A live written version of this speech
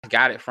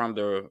got it from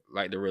the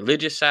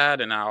religious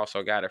side, and I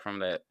also got it from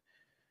that,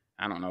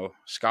 I don't know,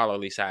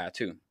 scholarly side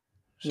too.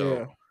 Yeah.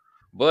 So,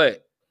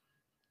 but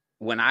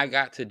when I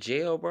got to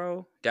jail,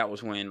 bro, that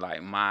was when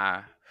like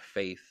my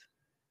faith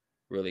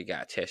really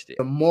got tested.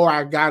 The more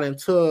I got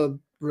into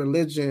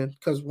religion,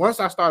 because once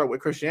I started with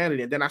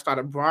Christianity, and then I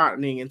started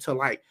broadening into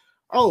like,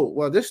 oh,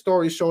 well, this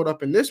story showed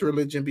up in this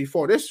religion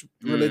before this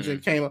religion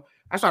came up.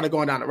 I started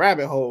going down the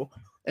rabbit hole,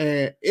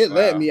 and it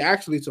led me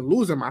actually to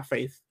losing my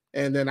faith.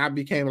 And then I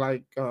became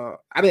like,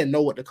 I didn't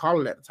know what to call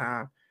it at the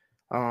time,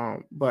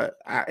 but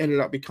I ended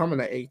up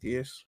becoming an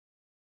atheist.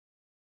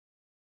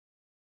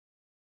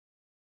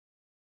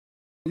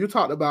 You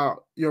talked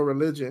about your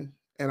religion,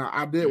 and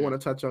I did want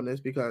to touch on this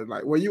because,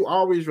 like, were you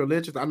always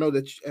religious? I know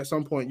that at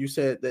some point you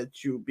said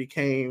that you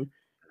became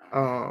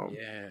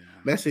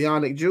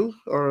Messianic Jew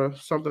or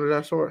something of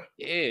that sort.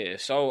 Yeah.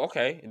 So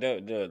okay,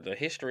 the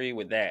history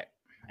with that,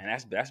 and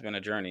that's been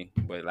a journey.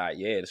 But like,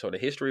 yeah. So the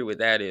history with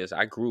that is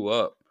I grew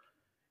up,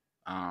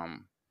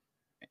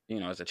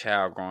 as a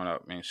child growing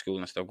up in school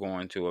and stuff,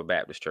 going to a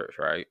Baptist church,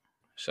 right?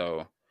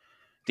 So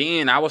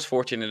then I was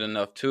fortunate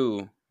enough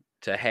too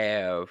to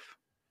have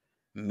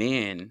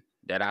men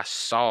that I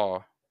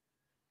saw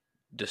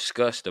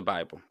discuss the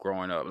Bible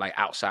growing up, like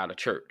outside of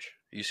church.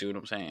 You see what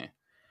I'm saying?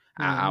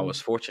 I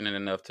was fortunate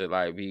enough to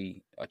like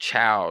be a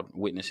child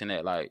witnessing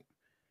that, like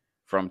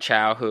from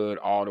childhood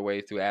all the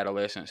way through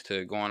adolescence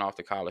to going off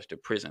to college to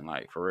prison,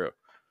 like for real.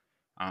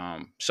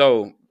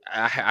 So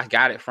I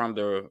got it from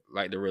the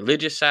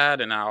religious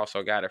side, and I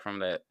also got it from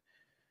that,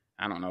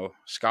 I don't know,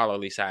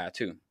 scholarly side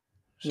too.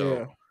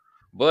 So,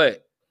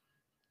 but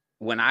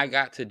when I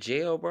got to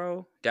jail,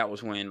 bro, that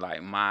was when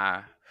like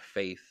my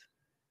faith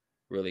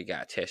really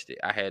got tested.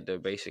 I had to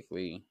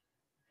basically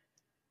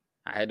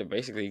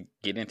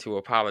get into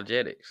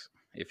apologetics,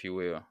 if you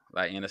will,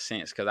 like in a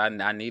sense, because I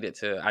needed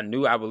to. I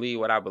knew I believed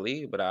what I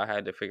believed, but I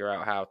had to figure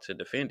out how to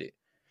defend it.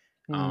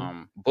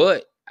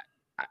 But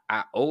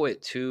I owe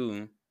it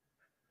to.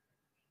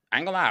 I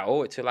ain't gonna lie, I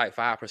owe it to like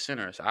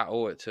 5%ers. I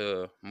owe it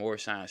to Moore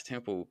Science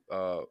Temple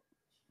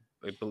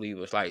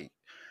believers. Like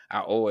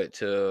I owe it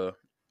to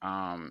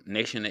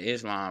Nation of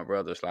Islam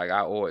brothers. Like I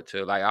owe it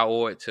to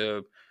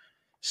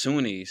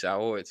Sunnis. I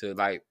owe it to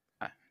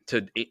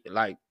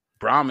like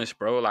Brahmins,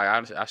 bro.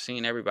 Like I've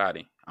seen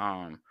everybody.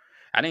 I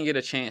didn't get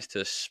a chance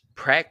to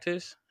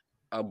practice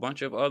a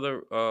bunch of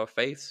other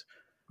faiths,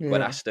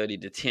 but I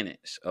studied the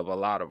tenets of a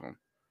lot of them.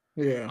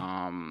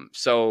 Yeah.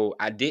 So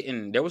I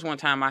didn't. There was one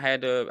time I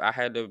had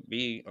to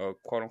be a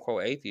quote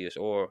unquote atheist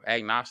or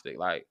agnostic.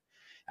 Like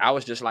I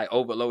was just like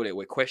overloaded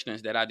with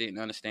questions that I didn't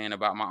understand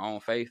about my own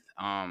faith.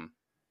 And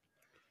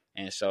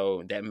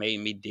so that made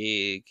me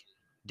dig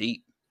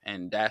deep,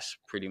 and that's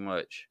pretty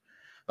much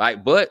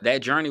like. But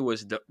that journey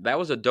was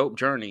a dope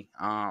journey.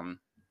 I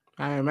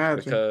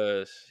imagine,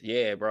 because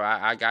yeah, bro,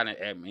 I got it.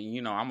 I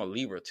mean, I'm a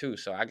Libra too,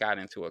 so I got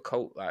into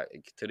occult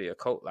the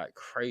occult like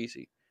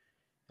crazy,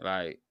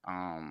 like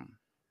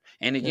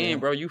And again,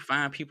 bro, you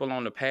find people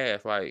on the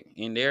path like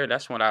in there.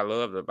 That's what I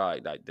loved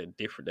about like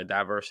the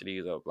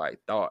diversities of like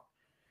thought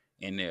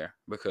in there,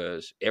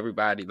 because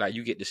everybody, like,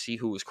 you get to see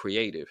who is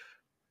creative.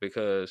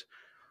 Because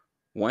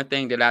one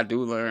thing that I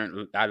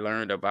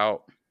learned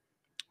about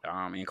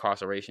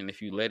incarceration,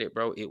 if you let it,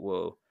 bro, it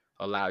will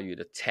allow you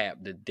to tap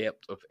the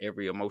depth of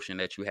every emotion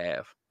that you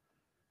have.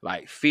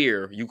 Like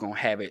fear, you gonna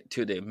have it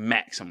to the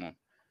maximum.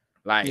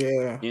 Like,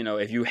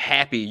 if you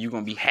happy, you're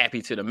gonna be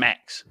happy to the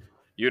max.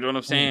 You know what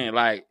I'm saying?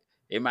 Like,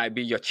 it might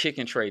be your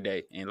chicken tray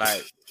day, and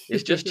like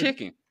it's just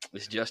chicken.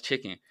 It's just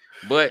chicken.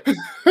 But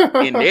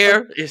in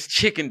there, it's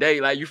chicken day.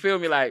 Like, you feel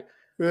me? Like,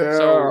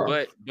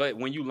 so but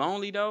when you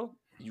lonely though,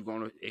 you're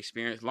gonna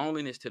experience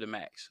loneliness to the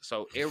max.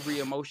 So every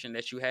emotion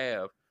that you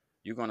have,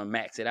 you're gonna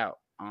max it out.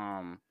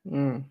 And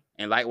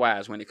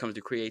likewise, when it comes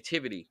to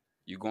creativity,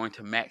 you're going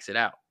to max it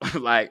out.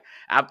 Like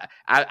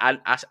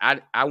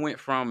I went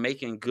from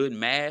making good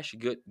mash,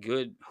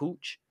 good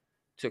hooch,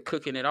 to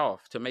cooking it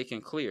off, to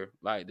making clear,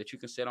 like that you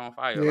can set on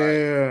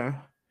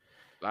fire.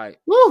 Like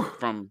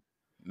from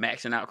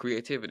maxing out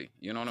creativity.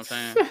 You know what I'm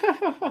saying?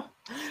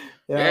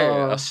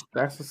 That's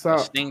what's up.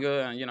 A stinger,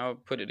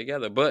 and put it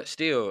together. But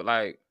still,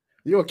 like,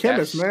 you're a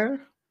chemist,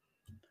 man.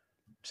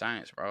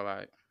 Science, bro.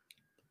 Like,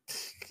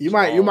 you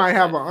might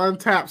have an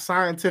untapped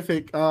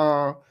scientific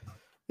talent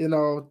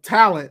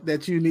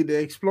that you need to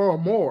explore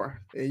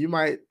more. And you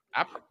might.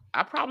 I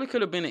probably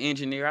could have been an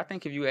engineer. I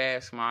think if you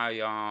ask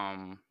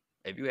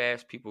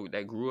people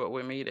that grew up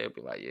with me, they'd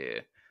be like,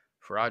 yeah,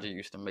 Faraja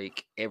used to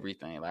make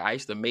everything. Like, I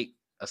used to make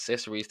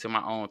accessories to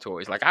my own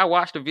toys. Like, I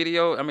watched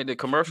the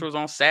commercials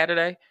on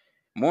Saturday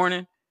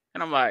morning,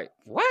 and I'm like,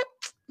 what?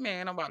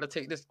 Man, I'm about to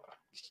take this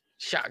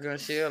shotgun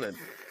shell and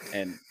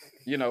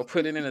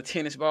put it in a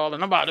tennis ball,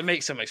 and I'm about to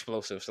make some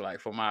explosives, like,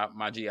 for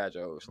my G.I.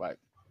 Joes. Like,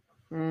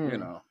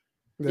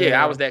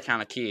 Yeah, I was that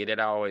kind of kid that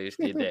always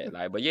did that.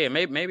 Like, but yeah,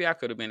 maybe I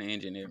could have been an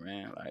engineer,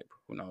 man. Like,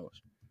 who knows?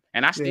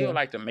 And I still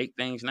like to make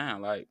things now.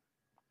 Like,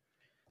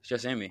 it's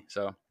just in me.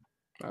 So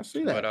I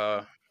see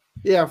that.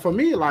 But for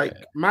me, like,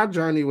 my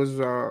journey was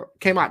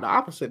came out the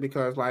opposite,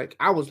 because like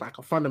I was like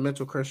a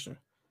fundamental Christian.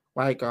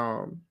 Like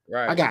I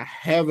Right. got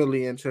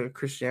heavily into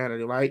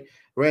Christianity. Like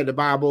read the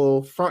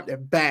Bible front to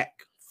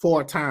back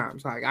 4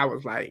 times. Like I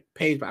was like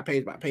page by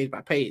page by page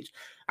by page.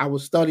 I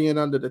was studying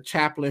under the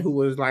chaplain who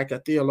was like a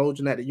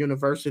theologian at the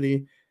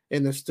university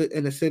in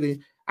the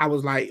city. I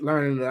was like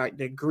learning like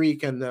the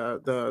Greek and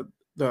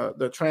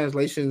the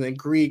translations in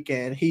Greek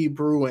and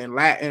Hebrew and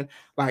Latin.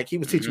 Like he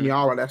was teaching me Mm-hmm.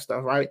 all of that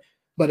stuff, right?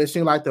 But it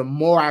seemed like the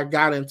more I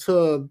got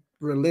into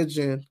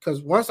religion,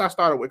 because once I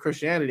started with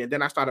Christianity and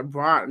then I started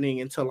broadening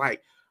into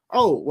like,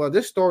 oh, well,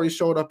 this story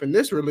showed up in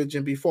this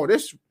religion before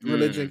this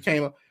religion Mm.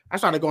 came up. I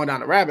started going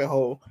down the rabbit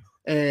hole,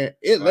 and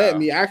it led Wow.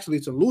 me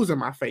actually to losing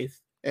my faith.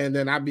 And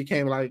then I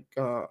became like,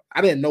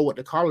 I didn't know what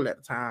to call it at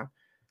the time,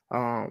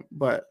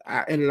 but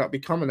I ended up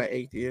becoming an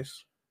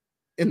atheist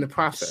in the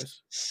S-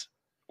 process. s-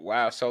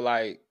 Wow. So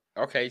like,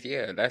 okay,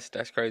 yeah, that's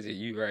crazy.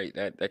 You right.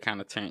 That kind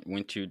of turned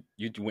went you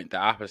went the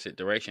opposite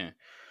direction.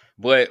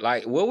 But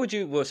like, what would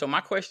you? Well, so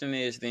my question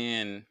is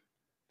then.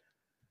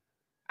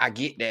 I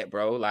get that,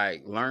 bro.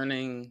 Like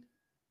learning,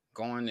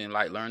 going and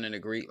like learning the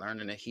Greek,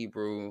 learning the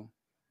Hebrew,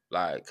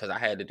 like, cause I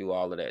had to do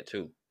all of that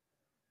too.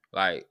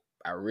 Like,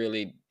 I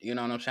really, you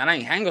know what I'm saying? I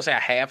ain't gonna say I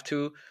have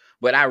to,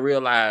 but I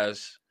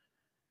realize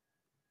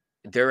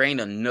there ain't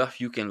enough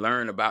you can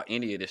learn about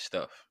any of this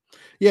stuff.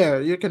 Yeah,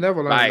 you can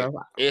never learn enough.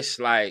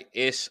 Like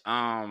it's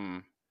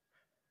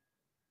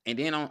and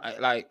then on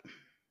like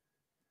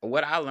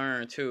what I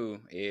learned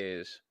too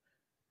is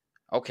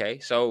okay.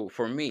 So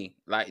for me,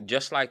 like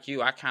just like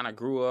you, I kind of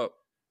grew up.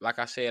 Like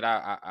I said,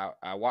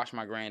 I watched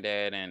my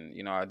granddad, and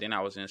then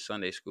I was in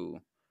Sunday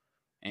school,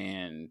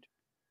 and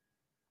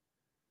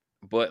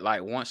but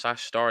like once I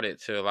started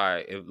to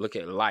like look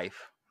at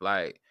life,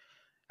 like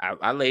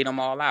I laid them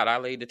all out. I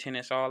laid the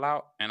tenets all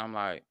out, and I'm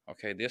like,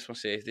 okay, this one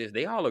says this.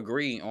 They all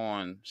agree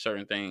on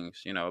certain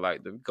things,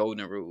 like the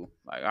golden rule.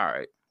 Like, all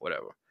right,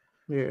 whatever.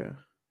 Yeah.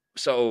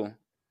 So,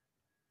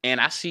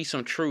 and I see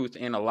some truth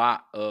in a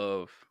lot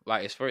of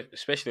like,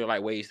 especially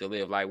like ways to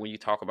live. Like when you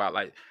talk about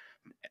like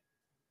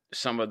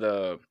some of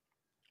the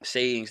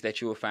sayings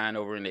that you will find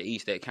over in the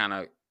East that kind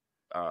of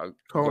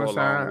go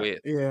along Coincide.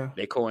 with, Yeah.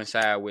 they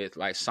coincide with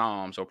like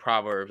Psalms or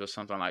Proverbs or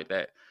something like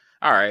that.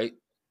 All right,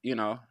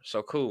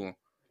 so cool.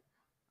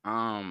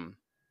 Um,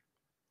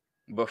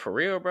 but for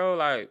real, bro,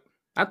 like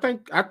I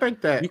think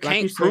you that,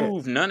 like you can't said,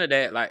 prove none of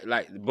that.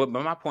 But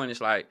my point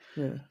is like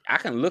yeah. I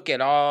can look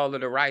at all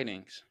of the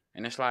writings,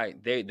 and it's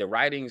like the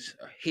writings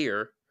are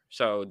here,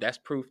 so that's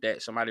proof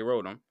that somebody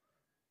wrote them.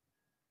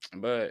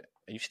 But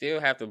you still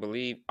have to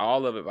believe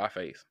all of it by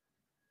faith,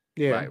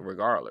 Yeah. like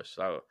regardless.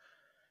 So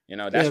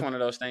that's Yeah. one of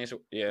those things.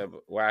 Yeah,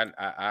 where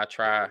I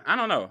try. I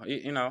don't know.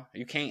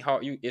 You can't.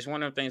 It's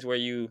one of the things where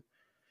you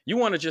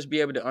want to just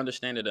be able to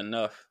understand it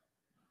enough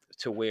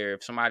to where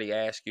if somebody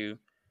asks you,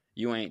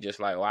 you ain't just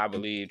like, "Oh, I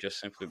believe," just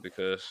simply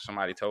because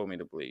somebody told me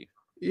to believe.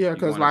 Yeah,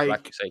 You because want to, like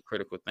like you say,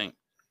 critical think.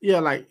 yeah,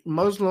 like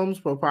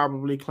Muslims will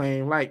probably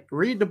claim like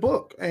read the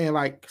book and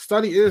like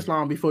study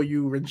Islam before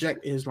you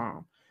reject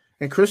Islam.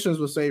 And Christians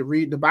will say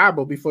read the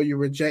Bible before you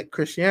reject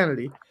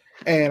Christianity.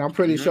 And I'm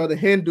pretty Mhm. sure the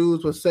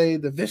Hindus will say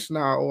the Vishnu,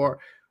 or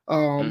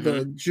Mhm.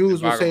 the The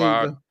Jews will say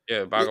Bhagavad,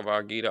 yeah,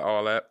 Bhagavad Gita,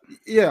 all that.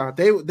 yeah,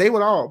 they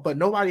would all, but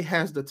nobody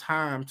has the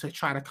time to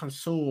try to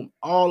consume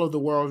all of the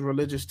world's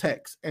religious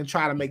texts and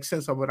try to make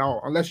sense of it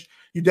all, unless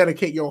you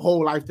dedicate your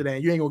whole life to that.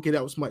 And you ain't gonna get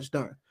that much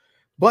done.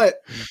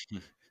 But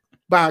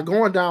by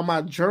going down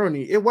my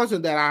journey, it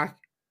wasn't that I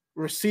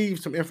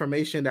received some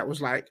information that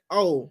was like,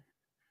 oh,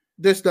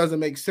 this doesn't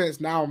make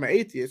sense. Now I'm an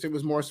atheist. It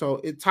was more so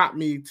it taught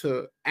me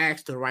to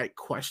ask the right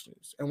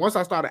questions. And once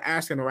I started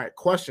asking the right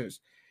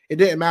questions, it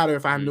didn't matter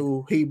if I Mhm.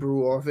 knew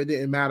Hebrew or if it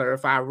didn't matter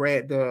if I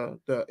read the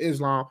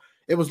Islam.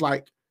 It was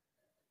like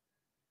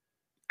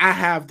I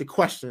have the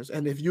questions.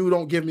 And if you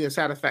don't give me a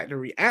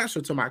satisfactory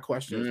answer to my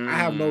questions, I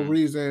have no Mm.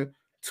 reason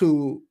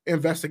to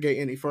investigate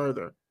any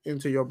further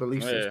into your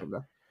belief Yeah, system.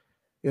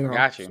 You know,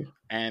 got you.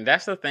 And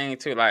that's the thing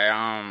too. Like,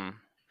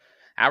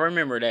 I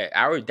remember that.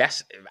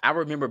 I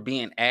remember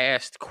being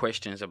asked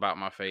questions about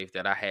my faith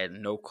that I had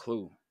no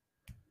clue.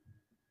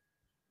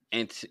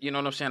 And you know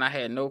what I'm saying? I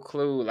had no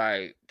clue.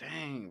 Like,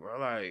 dang, bro,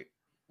 like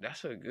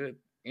that's a good,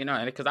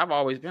 and because I've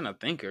always been a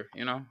thinker,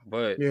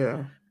 but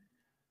yeah.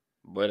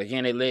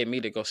 again, it led me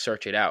to go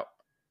search it out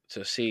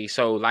to see.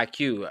 So, like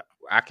you,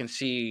 I can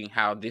see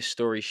how this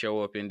story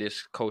show up in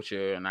this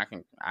culture, and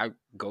I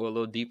go a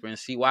little deeper and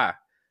see why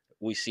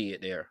we see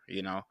it there.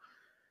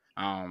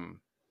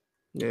 Um,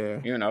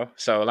 Yeah.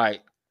 so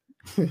like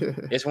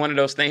it's one of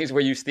those things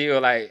where you still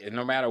like,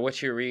 no matter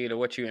what you read or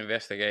what you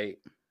investigate,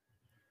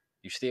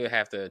 you still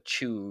have to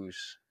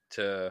choose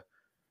to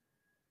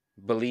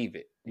believe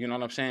it. You know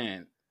what I'm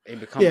saying? It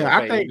becomes a Yeah,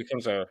 faith. It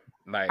becomes a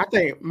I like,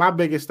 think my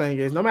biggest thing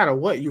is no matter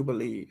what you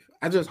believe,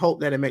 I just hope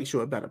that it makes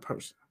you a better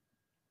person.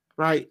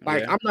 Right?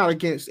 Like yeah. I'm not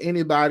against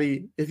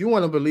anybody. If you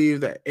want to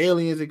believe that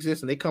aliens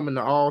exist and they coming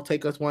to all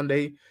take us one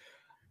day,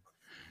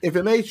 if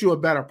it makes you a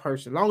better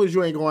person, as long as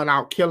you ain't going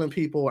out killing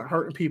people or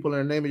hurting people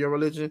in the name of your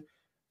religion,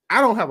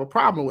 I don't have a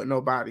problem with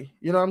nobody.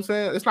 You know what I'm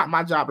saying? It's not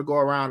my job to go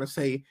around and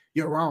say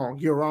you're wrong,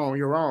 you're wrong,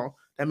 you're wrong.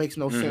 That makes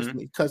no sense to Mm-hmm.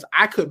 me because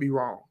I could be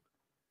wrong.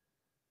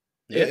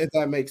 if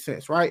that makes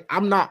sense, right?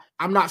 I'm not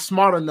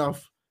smart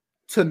enough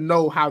to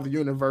know how the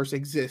universe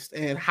exists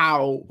and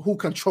who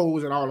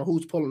controls it all and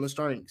who's pulling the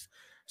strings.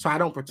 So I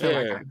don't pretend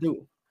like I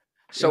do.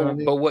 You know what I So,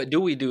 mean? but what do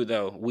we do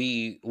though?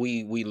 We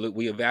look,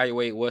 we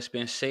evaluate what's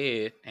been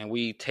said, and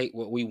we take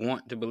what we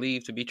want to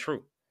believe to be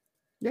true.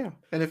 Yeah,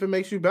 and if it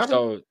makes you better,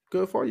 So,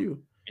 good for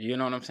you. you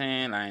know what I'm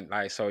saying?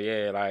 So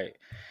you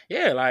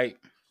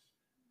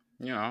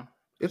know.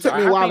 It So took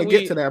me a I while to think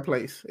get to that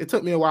place.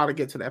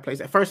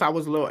 At first, I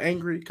was a little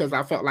angry because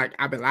I felt like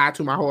I've been lied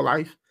to my whole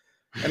life,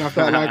 and I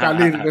felt like I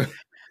needed to.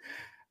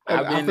 And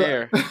I've been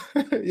there.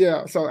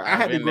 yeah. So I I've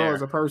had to been grow as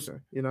there. a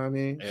person. You know what I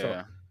mean? So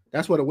Yeah.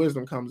 that's where the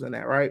wisdom comes in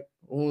at, right?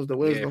 Who's the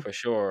Yeah, wisdom? for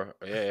sure.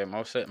 Yeah,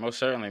 most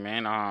certainly,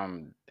 man.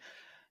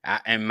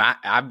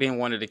 I've been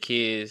one of the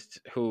kids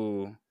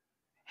who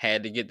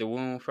had to get the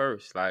wound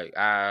first. Like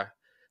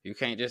you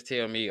can't just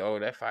tell me, oh,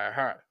 that fire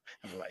hot.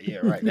 I'm like, yeah,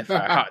 right. That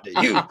fire hot to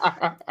you.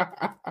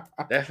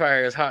 That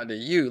fire is hot to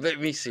you. Let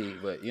me see.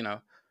 But Yeah.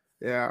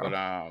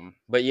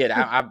 but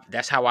yeah,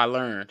 that's how I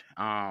learned.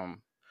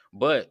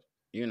 But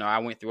I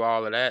went through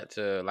all of that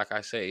to, like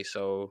I say,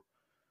 so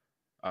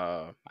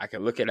I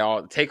can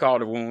take all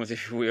the wounds,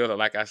 if you will, or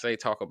like I say,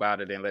 talk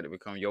about it and let it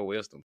become your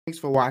wisdom. Thanks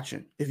for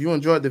watching. If you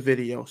enjoyed the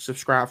video,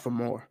 subscribe for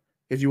more.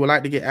 If you would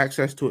like to get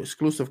access to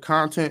exclusive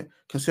content,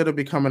 consider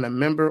becoming a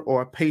member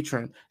or a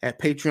patron at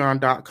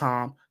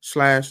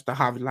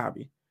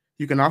patreon.com/thehobby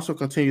You can also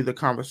continue the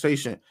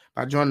conversation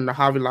by joining the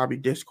Hobby Lobby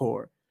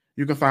Discord.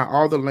 You can find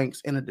all the links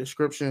in the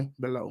description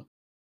below.